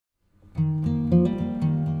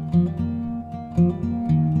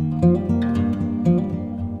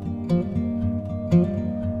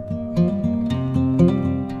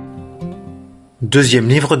Deuxième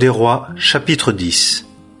livre des rois, chapitre 10.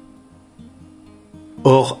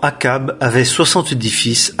 Or Akab avait 70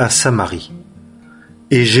 fils à Samarie.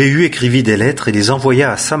 Et Jéhu écrivit des lettres et les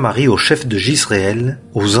envoya à Samarie aux chefs de Jisraël,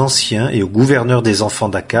 aux anciens et aux gouverneurs des enfants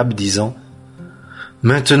d'Akab, disant :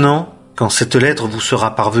 Maintenant, quand cette lettre vous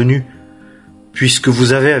sera parvenue, puisque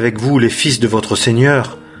vous avez avec vous les fils de votre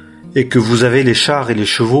Seigneur, et que vous avez les chars et les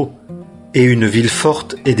chevaux, et une ville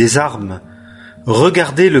forte et des armes,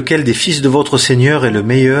 regardez lequel des fils de votre Seigneur est le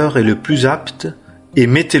meilleur et le plus apte, et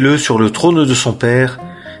mettez-le sur le trône de son père,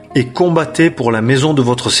 et combattez pour la maison de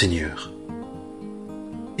votre Seigneur.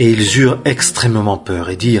 Et ils eurent extrêmement peur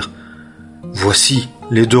et dirent : Voici,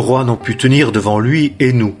 les deux rois n'ont pu tenir devant lui,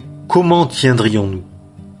 et nous, comment tiendrions-nous ?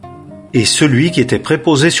 Et celui qui était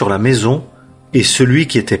préposé sur la maison, et celui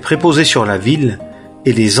qui était préposé sur la ville,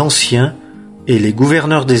 et les anciens, et les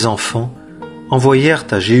gouverneurs des enfants, envoyèrent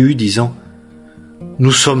à Jéhu, disant :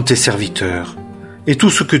 Nous sommes tes serviteurs, et tout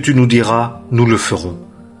ce que tu nous diras, nous le ferons.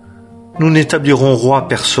 Nous n'établirons roi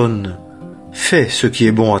personne. Fais ce qui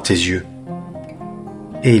est bon à tes yeux.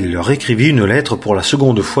 Et il leur écrivit une lettre pour la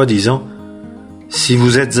seconde fois, disant : Si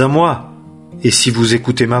vous êtes à moi, et si vous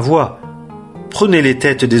écoutez ma voix, prenez les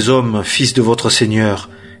têtes des hommes, fils de votre Seigneur,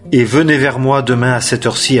 et venez vers moi demain à cette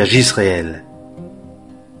heure-ci à Jisraël.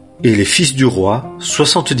 Et les fils du roi,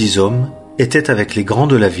 70 hommes, étaient avec les grands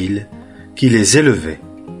de la ville, qui les élevaient.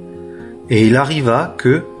 Et il arriva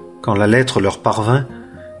que, quand la lettre leur parvint,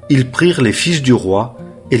 ils prirent les fils du roi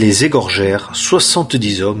et les égorgèrent,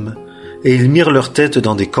 70 hommes, et ils mirent leurs têtes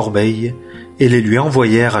dans des corbeilles et les lui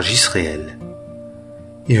envoyèrent à Jisraël.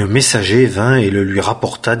 Et un messager vint et le lui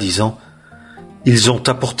rapporta, disant : Ils ont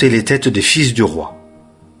apporté les têtes des fils du roi.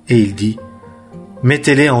 Et il dit :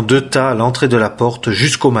 Mettez-les en 2 tas à l'entrée de la porte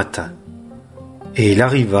jusqu'au matin. Et il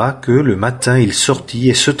arriva que, le matin, il sortit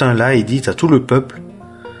et se tint là et dit à tout le peuple :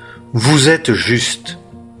 Vous êtes justes.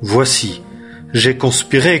 Voici, j'ai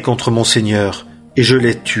conspiré contre mon Seigneur, et je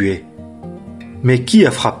l'ai tué. Mais qui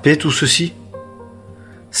a frappé tout ceci ?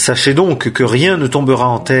 Sachez donc que rien ne tombera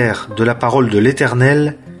en terre de la parole de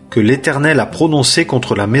l'Éternel que l'Éternel a prononcée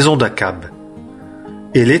contre la maison d'Akab.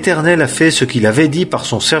 Et l'Éternel a fait ce qu'il avait dit par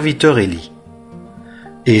son serviteur Élie.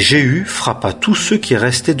 Et Jéhu frappa tous ceux qui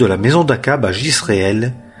restaient de la maison d'Akab à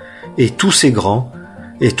Jisraël, et tous ses grands,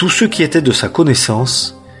 et tous ceux qui étaient de sa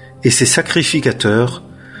connaissance, et ses sacrificateurs,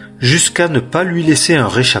 jusqu'à ne pas lui laisser un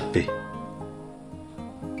réchappé.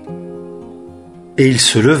 Et il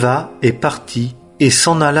se leva et partit, et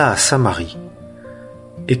s'en alla à Samarie.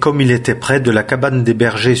 Et comme il était près de la cabane des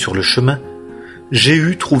bergers sur le chemin,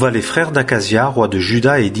 Jéhu trouva les frères d'Akazia, roi de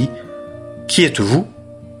Juda, et dit : Qui êtes-vous ?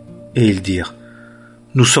 Et ils dirent :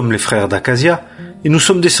 Nous sommes les frères d'Akazia, et nous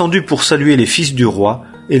sommes descendus pour saluer les fils du roi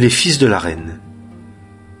et les fils de la reine.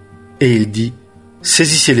 Et il dit :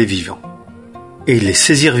 Saisissez-les vivants. Et ils les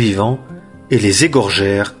saisirent vivants, et les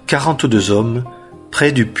égorgèrent, 42 hommes,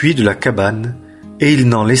 près du puits de la cabane, et il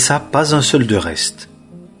n'en laissa pas un seul de reste.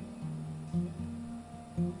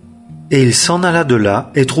 Et il s'en alla de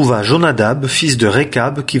là, et trouva Jonadab, fils de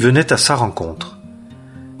Récab, qui venait à sa rencontre.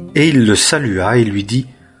 Et il le salua, et lui dit :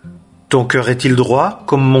 Ton cœur est-il droit,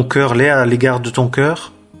 comme mon cœur l'est à l'égard de ton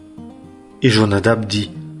cœur ? Et Jonadab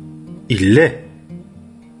dit : Il l'est.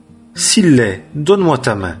 S'il l'est, donne-moi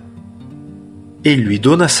ta main. Et il lui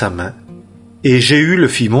donna sa main, et Jéhu le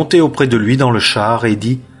fit monter auprès de lui dans le char, et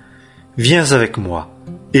dit : Viens avec moi,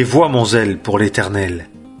 et vois mon zèle pour l'Éternel.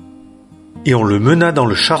 Et on le mena dans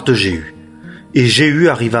le char de Jéhu. Et Jéhu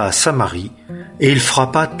arriva à Samarie, et il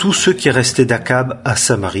frappa tous ceux qui restaient d'Akab à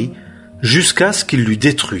Samarie, jusqu'à ce qu'il l'eût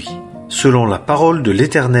détruit, selon la parole de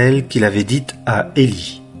l'Éternel qu'il avait dite à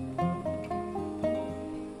Élie.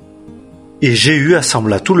 Et Jéhu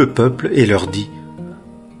assembla tout le peuple et leur dit :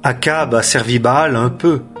 Akab a servi Baal un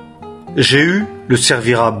peu, Jéhu le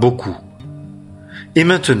servira beaucoup. Et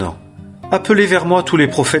maintenant, appelez vers moi tous les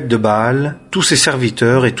prophètes de Baal, tous ses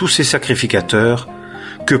serviteurs et tous ses sacrificateurs,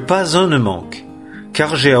 que pas un ne manque,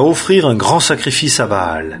 car j'ai à offrir un grand sacrifice à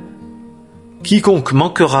Baal. Quiconque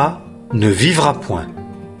manquera ne vivra point.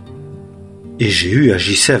 Et Jéhu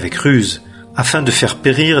agissait avec ruse, afin de faire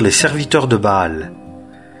périr les serviteurs de Baal.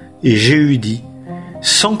 Et Jéhu dit :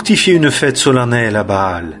 Sanctifiez une fête solennelle à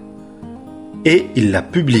Baal. Et ils la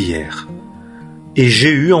publièrent. Et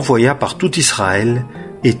Jéhu envoya par tout Israël,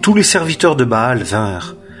 et tous les serviteurs de Baal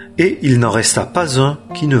vinrent, et il n'en resta pas un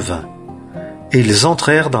qui ne vint. Et ils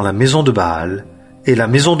entrèrent dans la maison de Baal, et la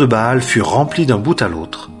maison de Baal fut remplie d'un bout à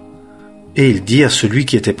l'autre. Et il dit à celui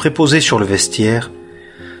qui était préposé sur le vestiaire :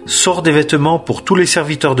 Sors des vêtements pour tous les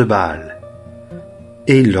serviteurs de Baal.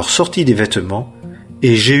 Et il leur sortit des vêtements,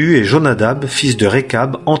 et Jéhu et Jonadab, fils de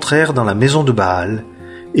Récab, entrèrent dans la maison de Baal,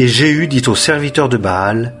 Et Jéhu dit aux serviteurs de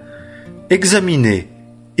Baal, « Examinez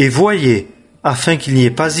et voyez, afin qu'il n'y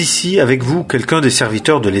ait pas ici avec vous quelqu'un des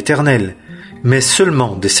serviteurs de l'Éternel, mais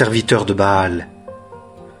seulement des serviteurs de Baal. »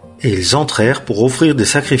 Et ils entrèrent pour offrir des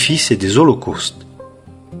sacrifices et des holocaustes.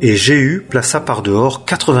 Et Jéhu plaça par dehors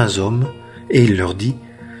 80 hommes, et il leur dit,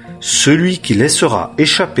 « Celui qui laissera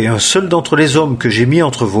échapper un seul d'entre les hommes que j'ai mis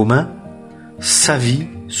entre vos mains, sa vie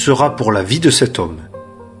sera pour la vie de cet homme. »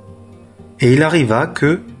 Et il arriva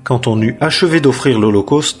que, quand on eut achevé d'offrir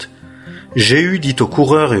l'holocauste, Jéhu dit aux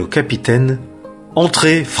coureurs et aux capitaines, «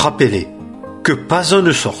 Entrez, frappez-les, que pas un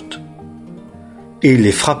ne sorte. » Et ils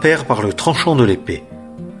les frappèrent par le tranchant de l'épée.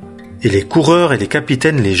 Et les coureurs et les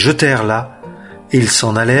capitaines les jetèrent là, et ils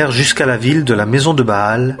s'en allèrent jusqu'à la ville de la maison de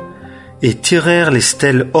Baal, et tirèrent les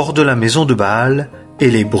stèles hors de la maison de Baal, et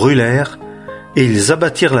les brûlèrent, et ils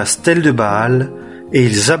abattirent la stèle de Baal, et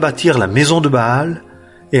ils abattirent la maison de Baal,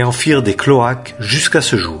 et en firent des cloaques jusqu'à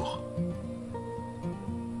ce jour.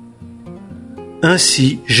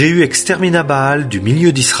 Ainsi Jéhu extermina Baal du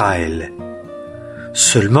milieu d'Israël.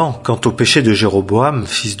 Seulement, quant au péché de Jéroboam,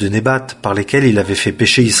 fils de Nébat, par lesquels il avait fait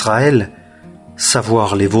pécher Israël,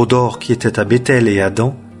 savoir les veaux d'or qui étaient à Béthel et à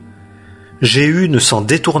Dan, Jéhu ne s'en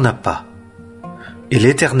détourna pas. Et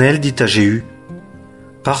l'Éternel dit à Jéhu,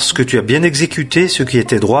 « Parce que tu as bien exécuté ce qui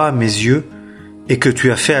était droit à mes yeux, et que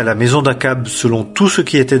tu as fait à la maison d'Akab selon tout ce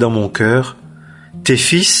qui était dans mon cœur, tes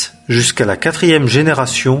fils, jusqu'à la 4e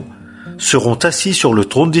génération, seront assis sur le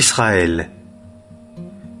trône d'Israël. »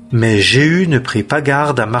 Mais Jéhu ne prit pas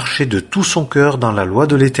garde à marcher de tout son cœur dans la loi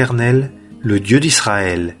de l'Éternel, le Dieu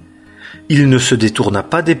d'Israël. Il ne se détourna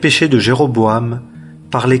pas des péchés de Jéroboam,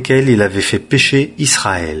 par lesquels il avait fait pécher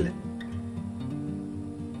Israël.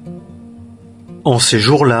 En ces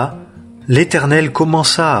jours-là, l'Éternel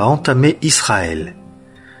commença à entamer Israël.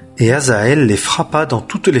 Et Hazaël les frappa dans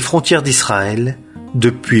toutes les frontières d'Israël,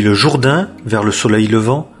 depuis le Jourdain vers le soleil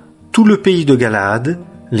levant, tout le pays de Galaad,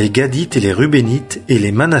 les Gadites et les Rubénites et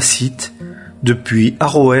les Manassites, depuis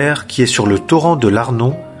Aroër qui est sur le torrent de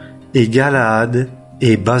l'Arnon, et Galaad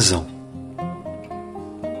et Basan.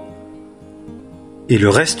 Et le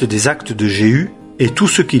reste des actes de Jéhu, et tout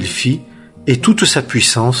ce qu'il fit, et toute sa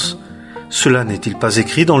puissance, cela n'est-il pas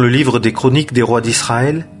écrit dans le livre des chroniques des rois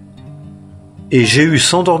d'Israël? Et Jéhu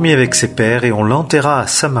s'endormit avec ses pères, et on l'enterra à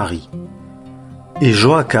Samarie. Et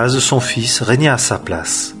Joachaz, son fils, régna à sa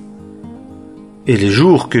place. Et les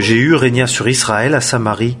jours que Jéhu régna sur Israël à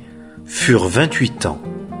Samarie furent 28 ans.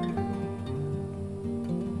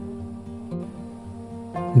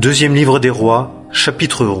 Deuxième livre des rois,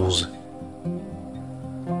 chapitre 11.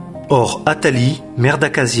 Or Athalie, mère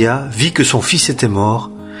d'Akazia, vit que son fils était mort,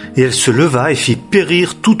 et elle se leva et fit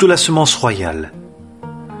périr toute la semence royale.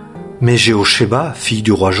 Mais Jéhosheba, fille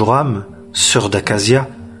du roi Joram, sœur d'Akazia,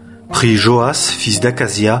 prit Joas, fils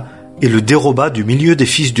d'Akazia, et le déroba du milieu des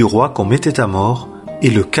fils du roi qu'on mettait à mort, et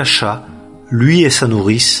le cacha, lui et sa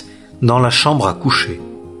nourrice, dans la chambre à coucher.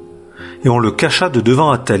 Et on le cacha de devant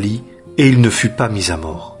Athalie, et il ne fut pas mis à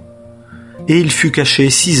mort. Et il fut caché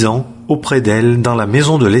 6 ans auprès d'elle dans la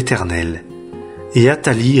maison de l'Éternel. Et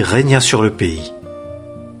Athalie régna sur le pays.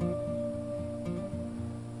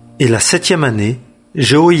 Et la 7e année,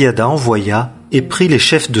 Jehoïada envoya et prit les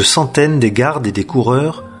chefs de centaines des gardes et des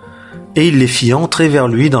coureurs, et il les fit entrer vers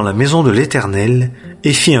lui dans la maison de l'Éternel,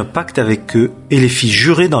 et fit un pacte avec eux, et les fit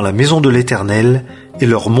jurer dans la maison de l'Éternel, et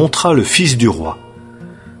leur montra le fils du roi.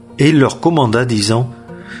 Et il leur commanda, disant,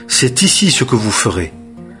 « C'est ici ce que vous ferez.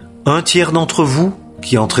 1/3 d'entre vous,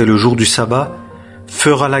 qui entrez le jour du sabbat,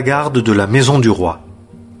 fera la garde de la maison du roi.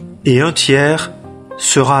 Et 1/3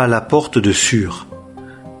 sera à la porte de Sur.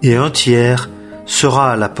 Et 1/3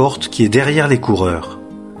 sera à la porte qui est derrière les coureurs.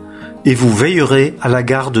 Et vous veillerez à la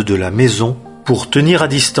garde de la maison pour tenir à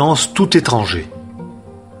distance tout étranger.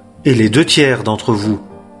 Et les 2/3 d'entre vous,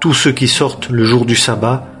 tous ceux qui sortent le jour du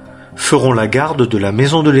sabbat, feront la garde de la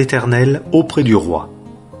maison de l'Éternel auprès du roi.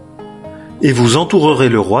 Et vous entourerez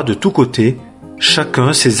le roi de tous côtés,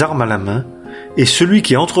 chacun ses armes à la main, et celui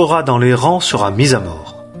qui entrera dans les rangs sera mis à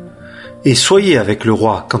mort. Et soyez avec le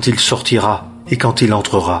roi quand il sortira et quand il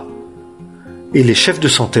entrera. » Et les chefs de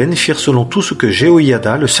centaines firent selon tout ce que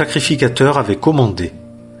Jehoïada le sacrificateur avait commandé.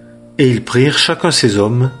 Et ils prirent chacun ses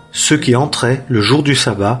hommes, ceux qui entraient le jour du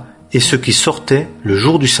sabbat et ceux qui sortaient le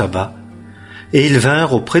jour du sabbat, et ils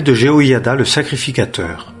vinrent auprès de Jehoïada le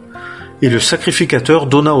sacrificateur. Et le sacrificateur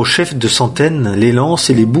donna aux chefs de centaines les lances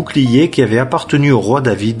et les boucliers qui avaient appartenu au roi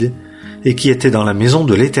David et qui étaient dans la maison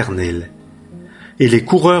de l'Éternel. Et les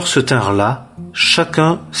coureurs se tinrent là,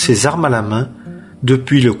 chacun ses armes à la main,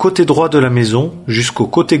 depuis le côté droit de la maison jusqu'au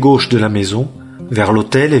côté gauche de la maison, vers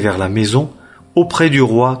l'autel et vers la maison, auprès du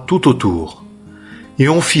roi tout autour. Et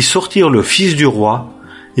on fit sortir le fils du roi,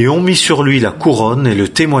 et on mit sur lui la couronne et le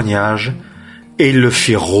témoignage, et ils le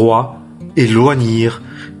firent roi, et l'oignirent,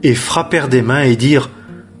 et frappèrent des mains, et dirent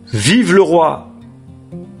 « Vive le roi !»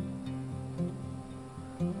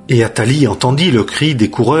 Et Athalie entendit le cri des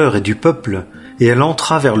coureurs et du peuple, et elle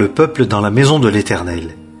entra vers le peuple dans la maison de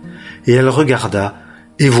l'Éternel. Et elle regarda,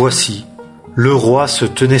 et voici, le roi se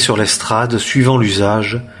tenait sur l'estrade, suivant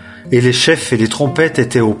l'usage, et les chefs et les trompettes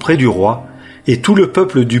étaient auprès du roi, et tout le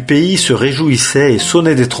peuple du pays se réjouissait et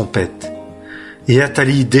sonnait des trompettes. Et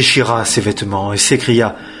Athalie déchira ses vêtements et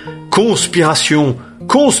s'écria « Conspiration!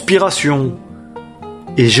 Conspiration !»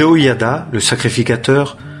 Et Jehoïada, le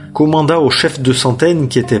sacrificateur, commanda aux chefs de centaines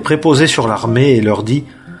qui étaient préposés sur l'armée et leur dit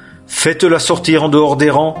 « Faites-la sortir en dehors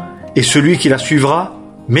des rangs, et celui qui la suivra,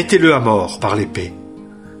 mettez-le à mort par l'épée. »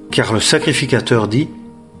 Car le sacrificateur dit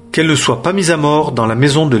 « Qu'elle ne soit pas mise à mort dans la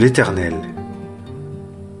maison de l'Éternel. »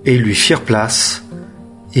 Et ils lui firent place,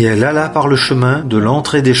 et elle alla par le chemin de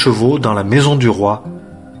l'entrée des chevaux dans la maison du roi,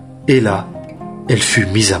 et là, elle fut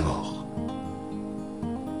mise à mort.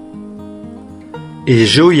 Et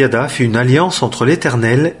Jehoïada fit une alliance entre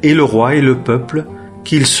l'Éternel et le roi et le peuple,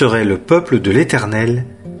 qu'il serait le peuple de l'Éternel,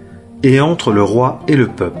 et entre le roi et le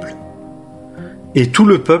peuple. Et tout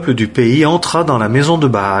le peuple du pays entra dans la maison de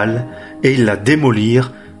Baal, et ils la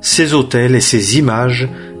démolirent, ses autels et ses images,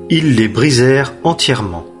 ils les brisèrent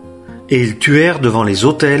entièrement. Et ils tuèrent devant les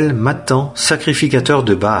autels Mattan, sacrificateur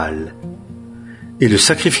de Baal. Et le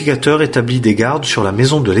sacrificateur établit des gardes sur la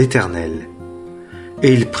maison de l'Éternel.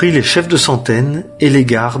 Et il prit les chefs de centaines, et les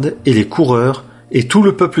gardes, et les coureurs, et tout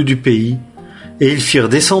le peuple du pays, et ils firent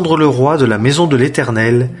descendre le roi de la maison de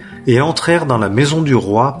l'Éternel, et entrèrent dans la maison du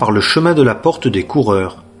roi par le chemin de la porte des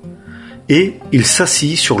coureurs. Et il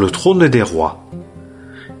s'assit sur le trône des rois.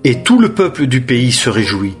 Et tout le peuple du pays se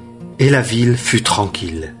réjouit, et la ville fut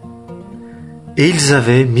tranquille. Et ils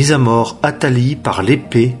avaient mis à mort Athalie par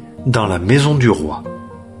l'épée dans la maison du roi.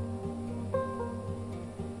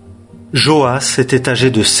 Joas était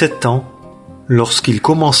âgé de 7 ans lorsqu'il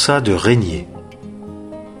commença de régner.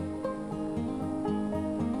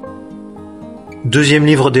 Deuxième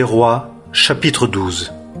livre des rois, chapitre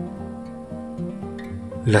 12.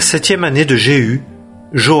 La 7e année de Jéhu,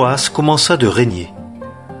 Joas commença de régner.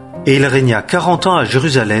 Et il régna 40 ans à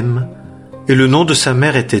Jérusalem, et le nom de sa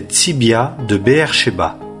mère était Tsibia de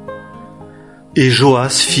Béer-Shéba. Et Joas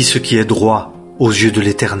fit ce qui est droit aux yeux de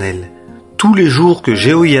l'Éternel, tous les jours que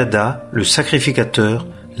Jehoïada, le sacrificateur,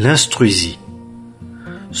 l'instruisit.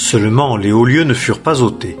 Seulement les hauts lieux ne furent pas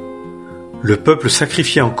ôtés. Le peuple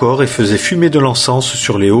sacrifiait encore et faisait fumer de l'encens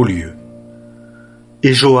sur les hauts lieux.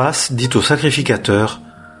 Et Joas dit au sacrificateur,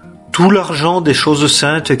 « Tout l'argent des choses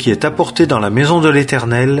saintes qui est apporté dans la maison de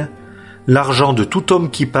l'Éternel, l'argent de tout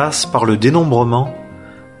homme qui passe par le dénombrement,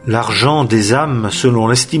 l'argent des âmes selon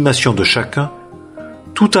l'estimation de chacun,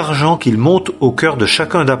 tout argent qu'il monte au cœur de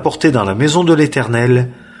chacun d'apporter dans la maison de l'Éternel,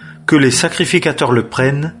 que les sacrificateurs le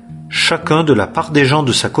prennent, chacun de la part des gens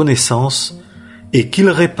de sa connaissance, et qu'il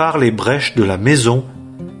répare les brèches de la maison,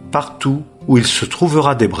 partout où il se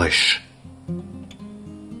trouvera des brèches. »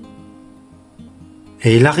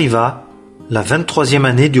 Et il arriva, la 23e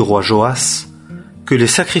année du roi Joas, que les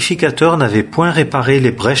sacrificateurs n'avaient point réparé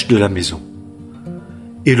les brèches de la maison.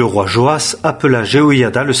 Et le roi Joas appela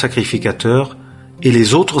Jehoïada le sacrificateur et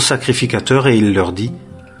les autres sacrificateurs, et il leur dit,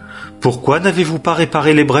 « Pourquoi n'avez-vous pas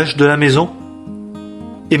réparé les brèches de la maison?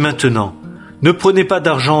 Et maintenant, ne prenez pas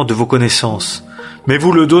d'argent de vos connaissances, mais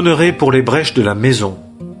vous le donnerez pour les brèches de la maison. »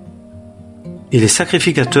 Et les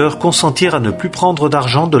sacrificateurs consentirent à ne plus prendre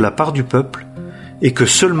d'argent de la part du peuple, et que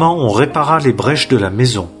seulement on réparât les brèches de la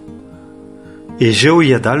maison. Et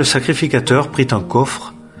Jehoïada le sacrificateur prit un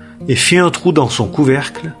coffre, et fit un trou dans son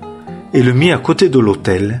couvercle, et le mit à côté de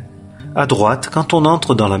l'autel, à droite quand on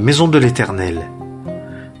entre dans la maison de l'Éternel.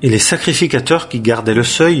 Et les sacrificateurs qui gardaient le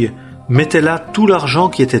seuil mettaient là tout l'argent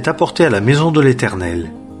qui était apporté à la maison de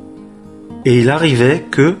l'Éternel. Et il arrivait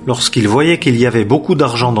que, lorsqu'ils voyaient qu'il y avait beaucoup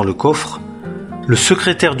d'argent dans le coffre, le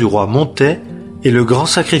secrétaire du roi montait, et le grand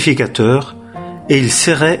sacrificateur, et il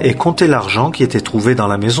serrait et comptait l'argent qui était trouvé dans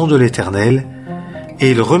la maison de l'Éternel,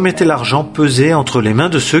 et il remettait l'argent pesé entre les mains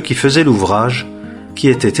de ceux qui faisaient l'ouvrage, qui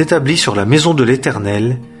était établi sur la maison de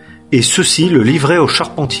l'Éternel, et ceux-ci le livraient aux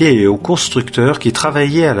charpentiers et aux constructeurs qui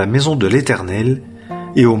travaillaient à la maison de l'Éternel,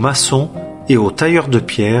 et aux maçons et aux tailleurs de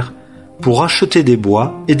pierre, pour acheter des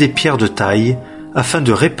bois et des pierres de taille, afin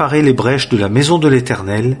de réparer les brèches de la maison de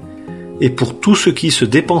l'Éternel, et pour tout ce qui se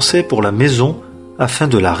dépensait pour la maison, afin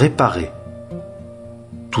de la réparer.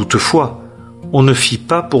 Toutefois, on ne fit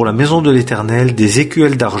pas pour la maison de l'Éternel des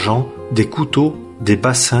écuelles d'argent, des couteaux, des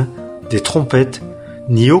bassins, des trompettes,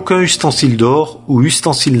 ni aucun ustensile d'or ou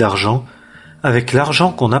ustensile d'argent, avec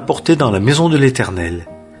l'argent qu'on apportait dans la maison de l'Éternel.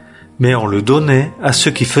 Mais on le donnait à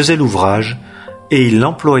ceux qui faisaient l'ouvrage, et ils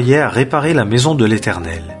l'employaient à réparer la maison de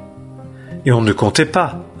l'Éternel. Et on ne comptait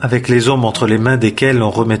pas avec les hommes entre les mains desquels on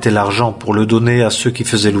remettait l'argent pour le donner à ceux qui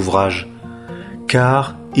faisaient l'ouvrage,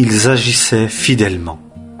 car ils agissaient fidèlement.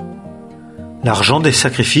 L'argent des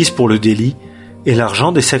sacrifices pour le délit et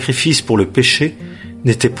l'argent des sacrifices pour le péché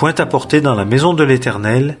n'étaient point apportés dans la maison de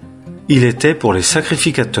l'Éternel, il était pour les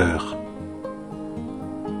sacrificateurs.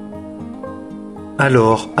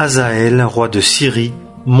 Alors Hazaël, roi de Syrie,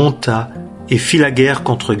 monta et fit la guerre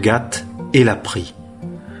contre Gath et la prit.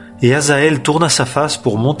 Et Hazaël tourna sa face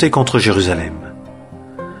pour monter contre Jérusalem.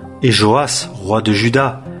 Et Joas, roi de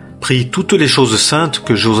Juda, prit toutes les choses saintes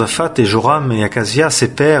que Josaphat et Joram et Acasia, ses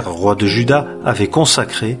pères, rois de Juda, avaient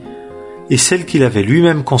consacrées, et celles qu'il avait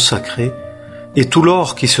lui-même consacrées, et tout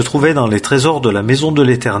l'or qui se trouvait dans les trésors de la maison de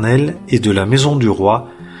l'Éternel et de la maison du roi,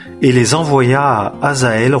 et les envoya à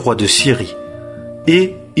Hazaël, roi de Syrie.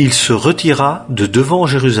 Et il se retira de devant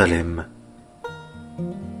Jérusalem.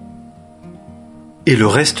 Et le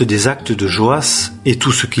reste des actes de Joas et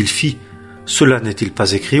tout ce qu'il fit, cela n'est-il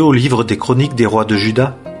pas écrit au livre des chroniques des rois de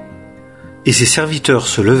Juda? Et ses serviteurs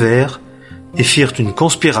se levèrent et firent une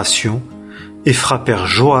conspiration et frappèrent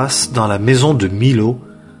Joas dans la maison de Milo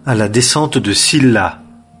à la descente de Silla.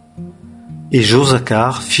 Et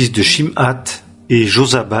Josacar, fils de Shimhat, et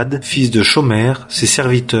Josabad, fils de Shomer, ses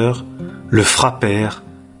serviteurs, le frappèrent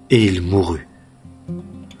et il mourut.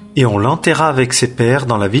 Et on l'enterra avec ses pères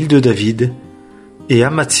dans la ville de David, et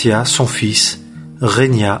Amatsia, son fils,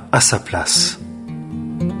 régna à sa place.